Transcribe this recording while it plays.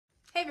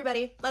Hey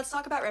everybody, let's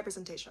talk about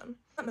representation.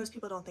 What most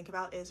people don't think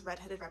about is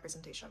redheaded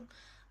representation.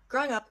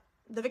 Growing up,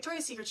 the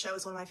Victoria's Secret show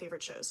is one of my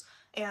favorite shows,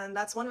 and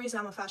that's one reason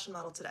I'm a fashion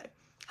model today.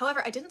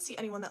 However, I didn't see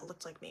anyone that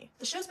looked like me.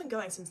 The show's been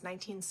going since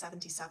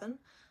 1977,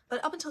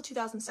 but up until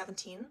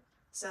 2017,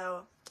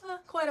 so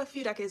quite a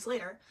few decades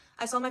later,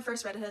 I saw my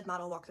first redheaded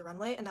model walk the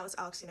runway, and that was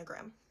Alexina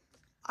Graham.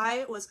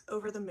 I was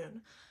over the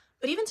moon.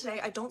 But even today,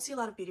 I don't see a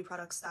lot of beauty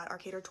products that are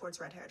catered towards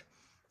red-haired.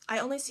 I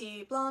only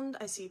see blonde,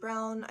 I see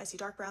brown, I see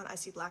dark brown, I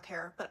see black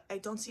hair, but I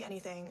don't see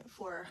anything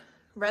for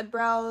red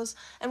brows,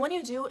 and when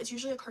you do, it's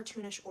usually a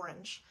cartoonish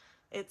orange.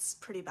 It's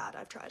pretty bad,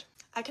 I've tried.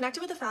 I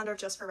connected with the founder of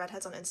Just for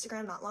Redheads on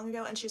Instagram not long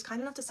ago, and she was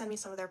kind enough to send me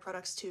some of their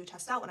products to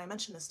test out when I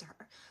mentioned this to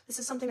her. This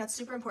is something that's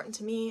super important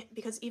to me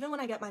because even when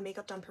I get my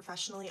makeup done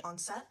professionally on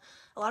set,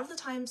 a lot of the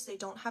times they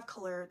don't have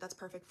color that's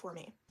perfect for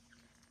me.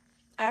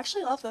 I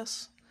actually love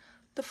this.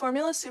 The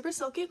formula is super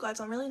silky, glides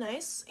on really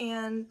nice,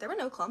 and there were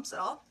no clumps at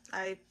all.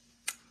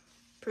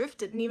 Proof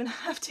didn't even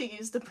have to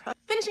use the brush.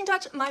 Finishing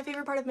touch, my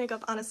favorite part of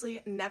makeup,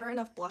 honestly, never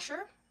enough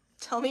blusher.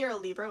 Tell me you're a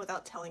Libra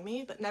without telling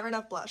me, but never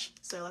enough blush.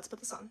 So let's put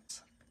this on.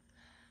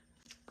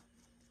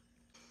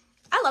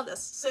 I love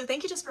this. So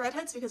thank you Just for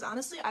Redheads because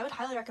honestly, I would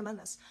highly recommend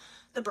this.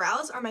 The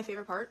brows are my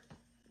favorite part,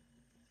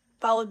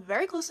 followed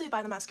very closely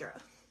by the mascara.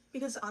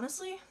 Because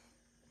honestly,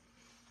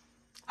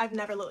 I've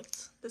never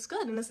looked this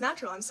good and this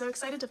natural. I'm so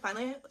excited to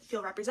finally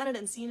feel represented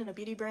and seen in a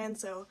beauty brand.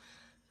 So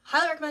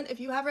highly recommend if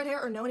you have red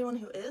hair or know anyone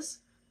who is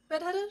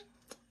redheaded,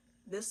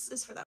 this is for them.